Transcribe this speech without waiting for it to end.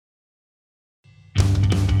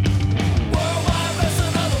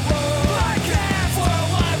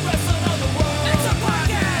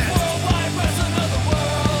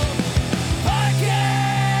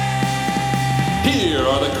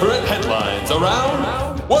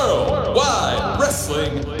around Worldwide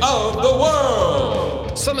Wrestling of the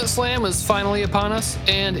World. SummitSlam is finally upon us,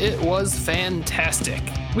 and it was fantastic.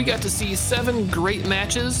 We got to see 7 great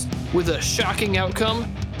matches with a shocking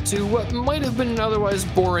outcome to what might have been an otherwise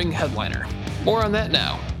boring headliner. More on that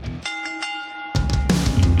now.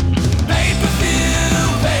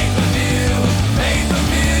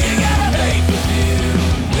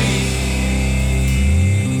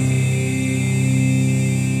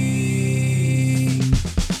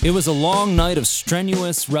 It was a long night of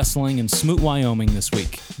strenuous wrestling in Smoot, Wyoming this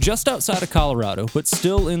week. Just outside of Colorado, but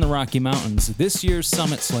still in the Rocky Mountains, this year's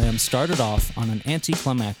SummitSlam started off on an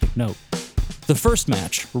anticlimactic note. The first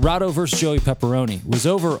match, Rado vs. Joey Pepperoni, was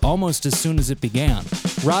over almost as soon as it began.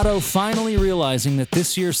 Rado, finally realizing that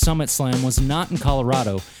this year's SummitSlam was not in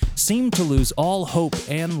Colorado, seemed to lose all hope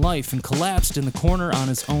and life and collapsed in the corner on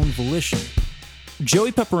his own volition.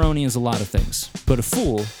 Joey Pepperoni is a lot of things, but a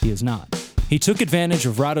fool he is not. He took advantage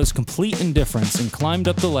of Rado's complete indifference and climbed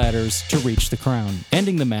up the ladders to reach the crown,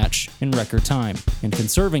 ending the match in record time and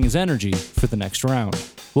conserving his energy for the next round.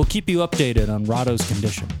 We'll keep you updated on Rado's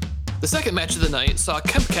condition. The second match of the night saw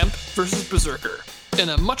Kemp versus Berserker in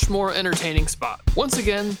a much more entertaining spot. Once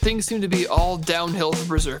again, things seem to be all downhill for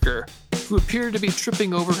Berserker, who appeared to be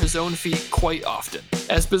tripping over his own feet quite often.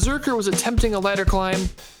 As Berserker was attempting a ladder climb,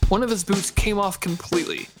 one of his boots came off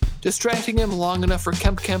completely, distracting him long enough for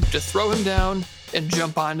Kemp to throw him down and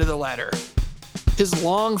jump onto the ladder. His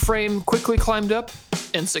long frame quickly climbed up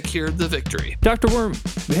and secured the victory. Dr. Worm,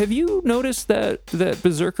 have you noticed that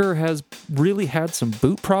Berserker has really had some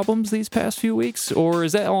boot problems these past few weeks? Or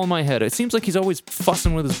is that all in my head? It seems like he's always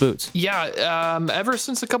fussing with his boots. Yeah, ever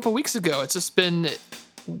since a couple weeks ago, it's just been...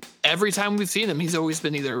 Every time we've seen him, he's always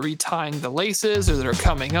been either retying the laces or they're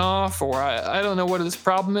coming off, or I don't know what his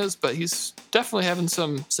problem is, but he's definitely having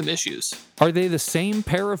some issues. Are they the same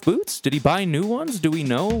pair of boots? Did he buy new ones? Do we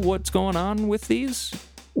know what's going on with these?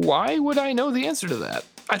 Why would I know the answer to that?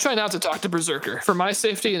 I try not to talk to Berserker, for my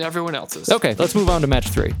safety and everyone else's. Okay, let's move on to match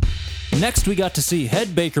 3. Next, we got to see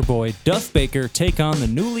head Baker boy Duff Baker take on the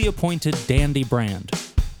newly appointed Dandy Brand.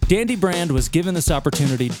 Dandy Brand was given this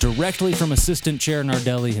opportunity directly from assistant chair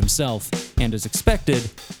Nardelli himself, and as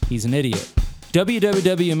expected, he's an idiot.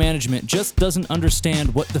 WWW management just doesn't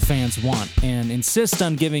understand what the fans want, and insist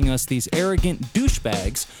on giving us these arrogant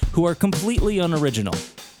douchebags who are completely unoriginal.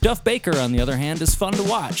 Duff Baker, on the other hand, is fun to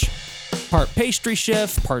watch. Part pastry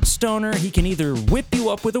chef, part stoner, he can either whip you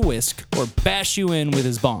up with a whisk or bash you in with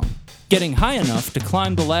his bong. Getting high enough to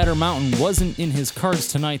climb the ladder mountain wasn't in his cards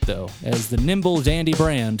tonight, though, as the nimble Dandy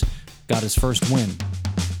Brand got his first win.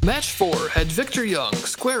 Match 4 had Victor Young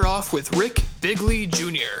square off with Rick Bigley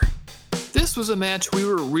Jr. This was a match we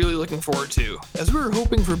were really looking forward to, as we were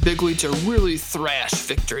hoping for Bigley to really thrash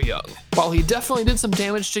Victor Young. While he definitely did some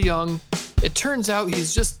damage to Young, it turns out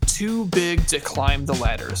he's just too big to climb the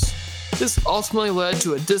ladders. This ultimately led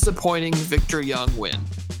to a disappointing Victor Young win.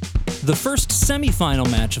 The first semi-final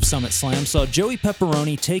match of SummitSlam saw Joey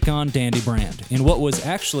Pepperoni take on Dandy Brand in what was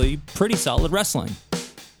actually pretty solid wrestling.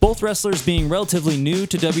 Both wrestlers being relatively new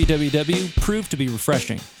to WWW proved to be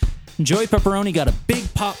refreshing. Joey Pepperoni got a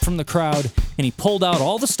big pop from the crowd, and he pulled out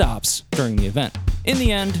all the stops during the event. In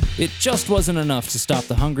the end, it just wasn't enough to stop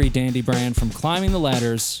the hungry Dandy Brand from climbing the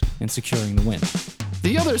ladders and securing the win.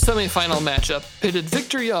 The other semi-final matchup pitted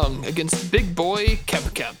Victor Young against Big Boy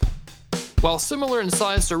Kemp. While similar in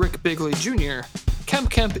size to Rick Bigley Jr.,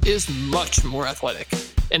 Kemp is much more athletic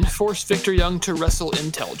and forced Victor Young to wrestle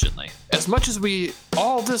intelligently. As much as we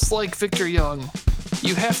all dislike Victor Young,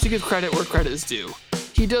 you have to give credit where credit is due.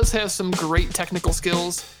 He does have some great technical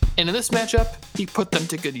skills, and in this matchup, he put them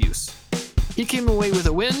to good use. He came away with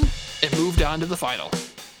a win and moved on to the final.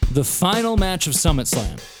 The final match of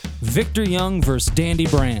SummitSlam, Victor Young vs. Dandy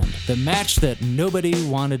Brand, the match that nobody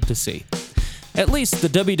wanted to see. At least the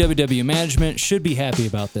WWW management should be happy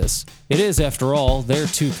about this. It is, after all, their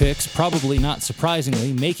 2 picks, probably not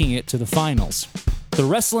surprisingly, making it to the finals. The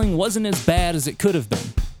wrestling wasn't as bad as it could have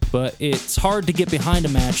been, but it's hard to get behind a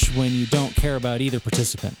match when you don't care about either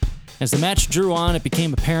participant. As the match drew on, it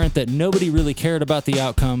became apparent that nobody really cared about the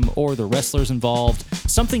outcome or the wrestlers involved,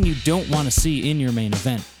 something you don't want to see in your main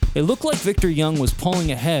event. It looked like Victor Young was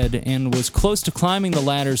pulling ahead and was close to climbing the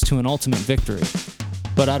ladders to an ultimate victory.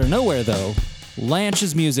 But out of nowhere, though,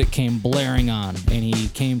 Lance's music came blaring on, and he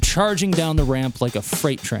came charging down the ramp like a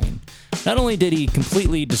freight train. Not only did he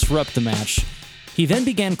completely disrupt the match, he then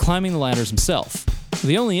began climbing the ladders himself.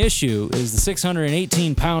 The only issue is the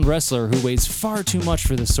 618-pound wrestler, who weighs far too much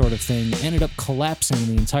for this sort of thing, ended up collapsing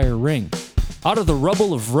the entire ring. Out of the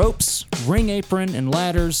rubble of ropes, ring apron, and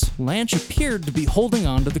ladders, Lance appeared to be holding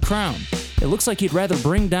on to the crown. It looks like he'd rather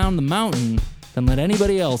bring down the mountain than let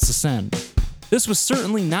anybody else ascend. This was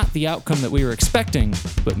certainly not the outcome that we were expecting,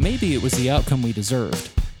 but maybe it was the outcome we deserved.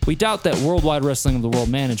 We doubt that Worldwide Wrestling of the World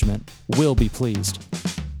management will be pleased.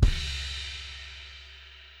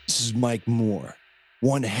 This is Mike Moore,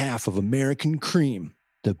 one half of American Cream,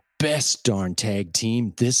 the best darn tag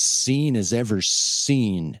team this scene has ever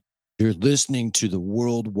seen. You're listening to the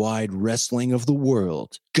Worldwide Wrestling of the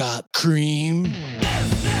World. Got cream?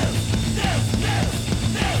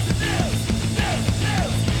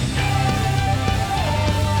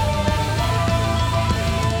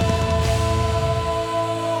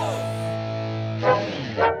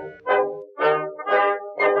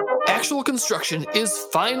 Actual construction is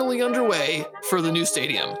finally underway for the new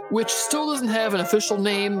stadium, which still doesn't have an official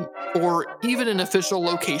name or even an official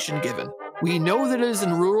location given. We know that it is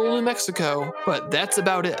in rural New Mexico, but that's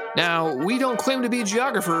about it. Now, we don't claim to be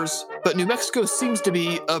geographers, but New Mexico seems to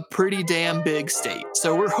be a pretty damn big state,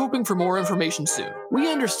 so we're hoping for more information soon.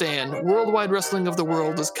 We understand Worldwide Wrestling of the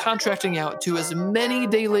World is contracting out to as many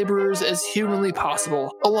day laborers as humanly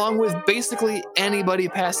possible, along with basically anybody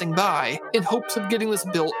passing by, in hopes of getting this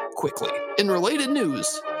built quickly. In related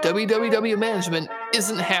news, WWW management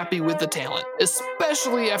isn't happy with the talent,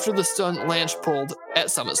 especially after the stunt Lance pulled at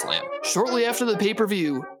SummerSlam. Shortly after the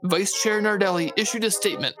pay-per-view, Vice Chair Nardelli issued a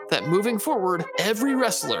statement that moving forward, every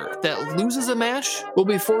wrestler that loses a match will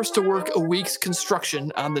be forced to work a week's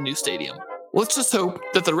construction on the new stadium. Let's just hope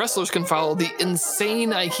that the wrestlers can follow the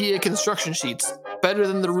insane IKEA construction sheets better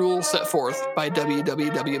than the rules set forth by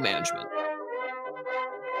WWW management.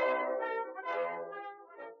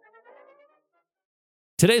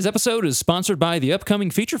 Today's episode is sponsored by the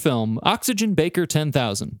upcoming feature film, Oxygen Baker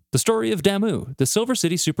 10,000, the story of Damu, the Silver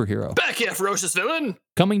City superhero. Back here, ferocious villain!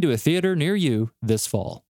 Coming to a theater near you this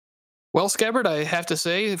fall. Well, Scabbard, I have to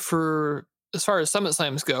say, for as far as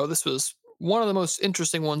SummerSlams go, this was one of the most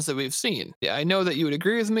interesting ones that we've seen. Yeah, I know that you would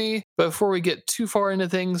agree with me, but before we get too far into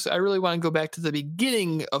things, I really want to go back to the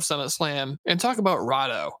beginning of SummerSlam and talk about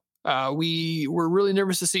Rado. We were really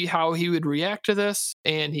nervous to see how he would react to this,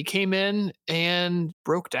 and he came in and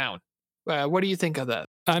broke down. What do you think of that?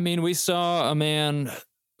 I mean, we saw a man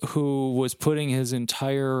who was putting his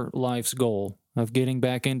entire life's goal of getting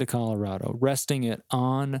back into Colorado, resting it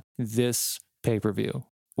on this pay-per-view.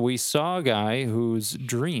 We saw a guy whose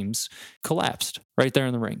dreams collapsed right there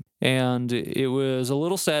in the ring. And it was a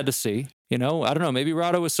little sad to see. You know, I don't know, maybe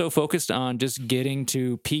Rado was so focused on just getting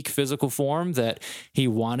to peak physical form that he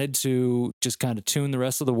wanted to just kind of tune the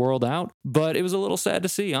rest of the world out. But it was a little sad to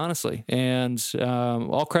see, honestly. And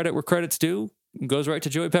all credit where credit's due. Goes right to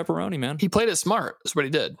Joey Pepperoni, man. He played it smart. That's what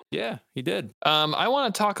he did. Yeah, he did. I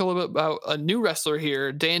want to talk a little bit about a new wrestler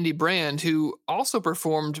here, Dandy Brand, who also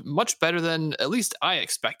performed much better than at least I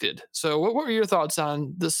expected. So what were your thoughts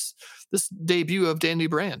on this debut of Dandy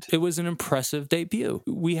Brand? It was an impressive debut.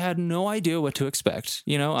 We had no idea what to expect.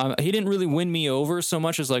 You know, he didn't really win me over so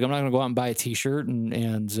much as like, I'm not going to go out and buy a t-shirt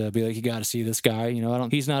and be like, you got to see this guy. You know,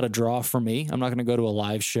 he's not a draw for me. I'm not going to go to a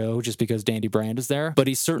live show just because Dandy Brand is there, but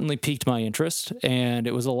he certainly piqued my interest. And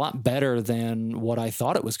it was a lot better than what I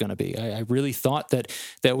thought it was going to be. I really thought that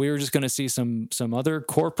we were just going to see some other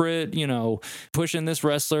corporate, you know, pushing this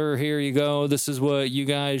wrestler. Here you go. This is what you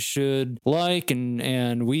guys should like.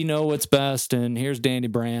 And we know what's best. And here's Dandy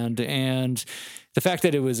Brand. And the fact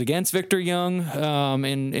that it was against Victor Young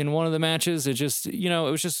in one of the matches, it just, you know,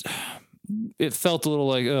 it was just... It felt a little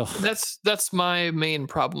like, ugh. That's my main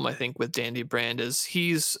problem, I think, with Dandy Brand is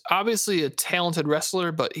he's obviously a talented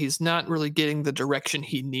wrestler, but he's not really getting the direction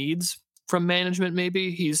he needs from management.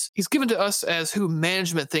 Maybe he's given to us as who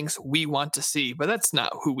management thinks we want to see, but that's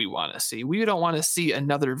not who we want to see. We don't want to see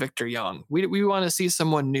another Victor Young. We want to see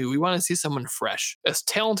someone new. We want to see someone fresh. As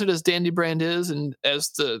talented as Dandy Brand is, and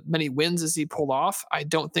as the many wins as he pulled off, I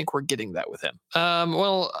don't think we're getting that with him.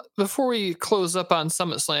 Well, before we close up on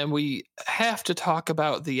SummerSlam, we have to talk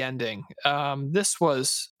about the ending. This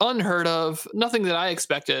was unheard of. Nothing that I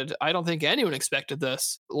expected. I don't think anyone expected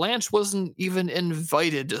this. Lance wasn't even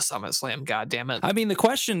invited to SummerSlam. God damn it. I mean,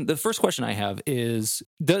 the first question I have is,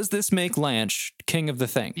 does this make Lance king of the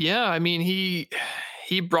thing? Yeah, I mean, he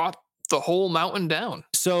brought the whole mountain down.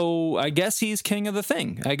 So I guess he's king of the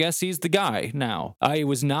thing. I guess he's the guy now. I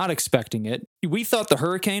was not expecting it. We thought the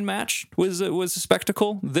Hurricane match was a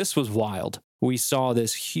spectacle. This was wild. We saw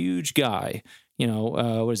this huge guy, you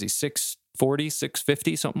know, what is he, 640,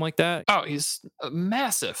 650, something like that. Oh, he's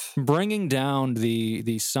massive. Bringing down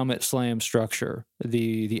the Summit Slam structure,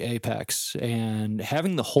 the apex, and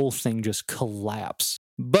having the whole thing just collapse.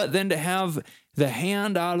 But then to have the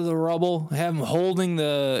hand out of the rubble, have him holding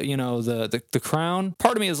the crown,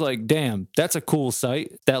 part of me is like, damn, that's a cool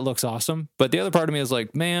sight. That looks awesome. But the other part of me is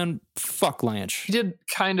like, man, fuck Lance. He did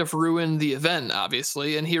kind of ruin the event,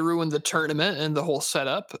 obviously, and he ruined the tournament and the whole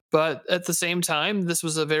setup. But at the same time, this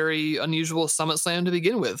was a very unusual SummitSlam to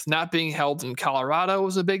begin with. Not being held in Colorado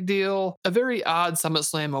was a big deal. A very odd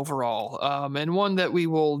SummitSlam overall, and one that we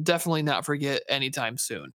will definitely not forget anytime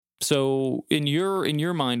soon. So in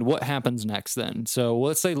your mind, what happens next then? So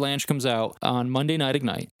let's say Lance comes out on Monday Night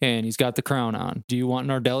Ignite and he's got the crown on. Do you want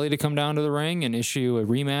Nardelli to come down to the ring and issue a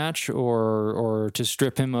rematch, or to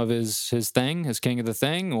strip him of his thing, his King of the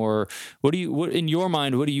Thing? Or what in your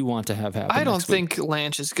mind, what do you want to have happen? I don't think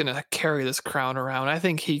Lance is going to carry this crown around. I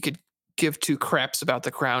think he could give two craps about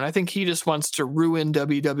the crown. I think he just wants to ruin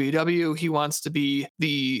WWW. He wants to be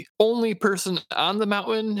the only person on the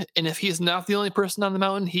mountain. And if he's not the only person on the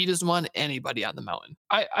mountain, he doesn't want anybody on the mountain.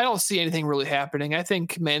 I don't see anything really happening. I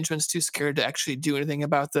think management's too scared to actually do anything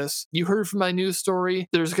about this. You heard from my news story,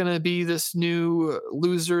 there's going to be this new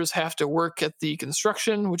losers have to work at the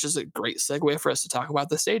construction, which is a great segue for us to talk about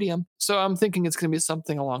the stadium. So I'm thinking it's going to be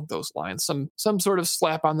something along those lines, some sort of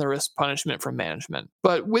slap on the wrist punishment from management.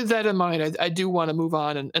 But with that in mind, I do want to move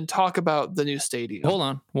on and talk about the new stadium. Hold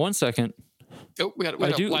on 1 second. Oh, we got a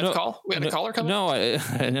live call. We got a caller coming.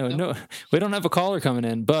 No, we don't have a caller coming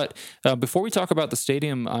in. But before we talk about the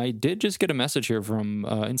stadium, I did just get a message here from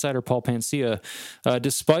insider Paul Pancia.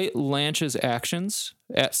 Despite Lance's actions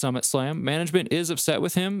at SummitSlam, management is upset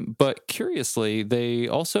with him, but curiously, they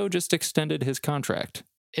also just extended his contract.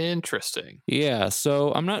 Interesting. Yeah,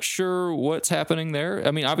 so I'm not sure what's happening there.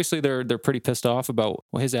 I mean, obviously they're pretty pissed off about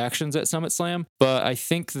his actions at SummitSlam, but I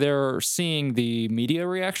think they're seeing the media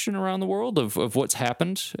reaction around the world of what's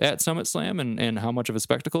happened at SummitSlam and how much of a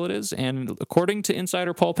spectacle it is. And according to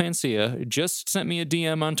insider Paul Pancia, just sent me a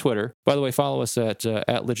DM on Twitter. By the way, follow us at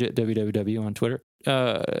LegitWWW on Twitter.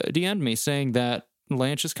 DM'd me saying that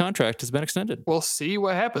Lance's contract has been extended. We'll see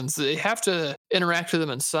what happens. They have to interact with him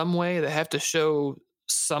in some way. They have to show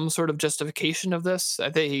some sort of justification of this.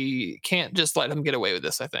 They can't just let him get away with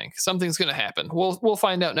this. I think something's going to happen. We'll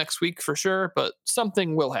find out next week for sure, but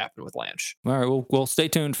something will happen with Lance. All right, we'll stay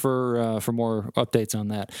tuned for more updates on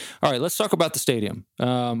that. All right, let's talk about the stadium.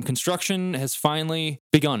 Construction has finally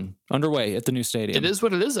begun, underway at the new stadium. It is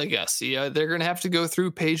what it is, I guess. Yeah, they're going to have to go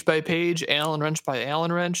through page by page, Allen wrench by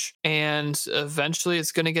Allen wrench, and eventually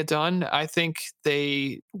it's going to get done. I think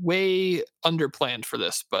they way underplanned for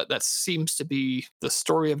this, but that seems to be the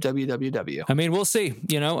story of WWW. I mean, we'll see.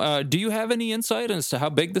 Do you have any insight as to how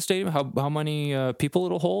big the stadium, how many people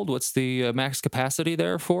it'll hold? What's the max capacity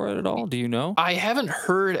there for it at all? Do you know? I haven't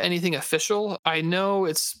heard anything official. I know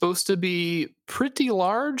it's supposed to be pretty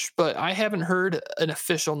large, but I haven't heard an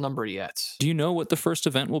official number yet. Do you know what the first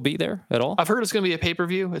event will be there at all? I've heard it's going to be a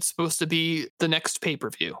pay-per-view. It's supposed to be the next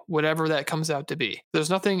pay-per-view, whatever that comes out to be. There's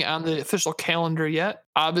nothing on the official calendar yet.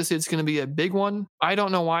 Obviously, it's going to be a big one. I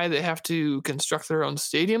don't know why they have to construct their own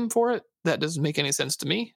stadium for it. That doesn't make any sense to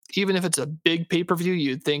me. Even if it's a big pay-per-view,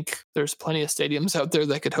 you'd think there's plenty of stadiums out there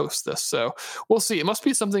that could host this. So we'll see. It must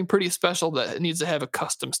be something pretty special that it needs to have a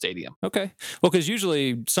custom stadium. Okay. Well, because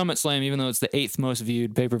usually SummitSlam, even though it's the 8th most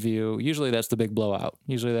viewed pay-per-view, usually that's the big blowout.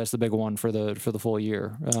 Usually that's the big one for the full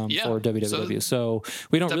year for WWW. So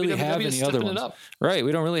we don't really have any other ones. Right.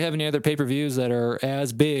 We don't really have any other pay-per-views that are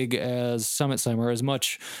as big as SummitSlam or as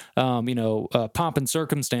much, pomp and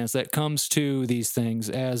circumstance that comes to these things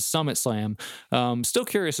as SummitSlam. Still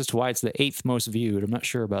curious as to why it's the 8th most viewed. I'm not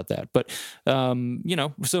sure about that, but I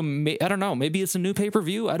don't know. Maybe it's a new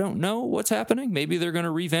pay-per-view. I don't know what's happening. Maybe they're going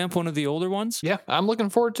to revamp one of the older ones. Yeah, I'm looking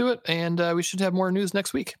forward to it, and we should have more news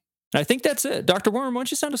next week. I think that's it. Dr. Worm, why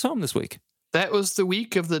don't you send us home this week? That was the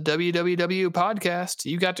week of the WWW podcast.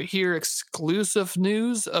 You got to hear exclusive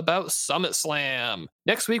news about SummitSlam.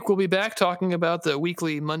 Next week, we'll be back talking about the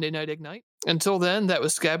weekly Monday Night Ignite. Until then, that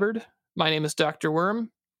was Scabbard. My name is Dr.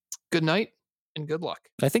 Worm. Good night and good luck.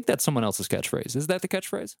 I think that's someone else's catchphrase. Is that the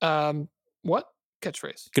catchphrase? What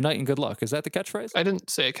catchphrase? Good night and good luck. Is that the catchphrase? I didn't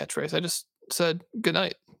say a catchphrase. I just said good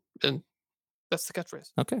night, and that's the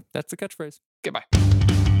catchphrase. Okay, that's the catchphrase. Goodbye.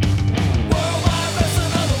 Worldwide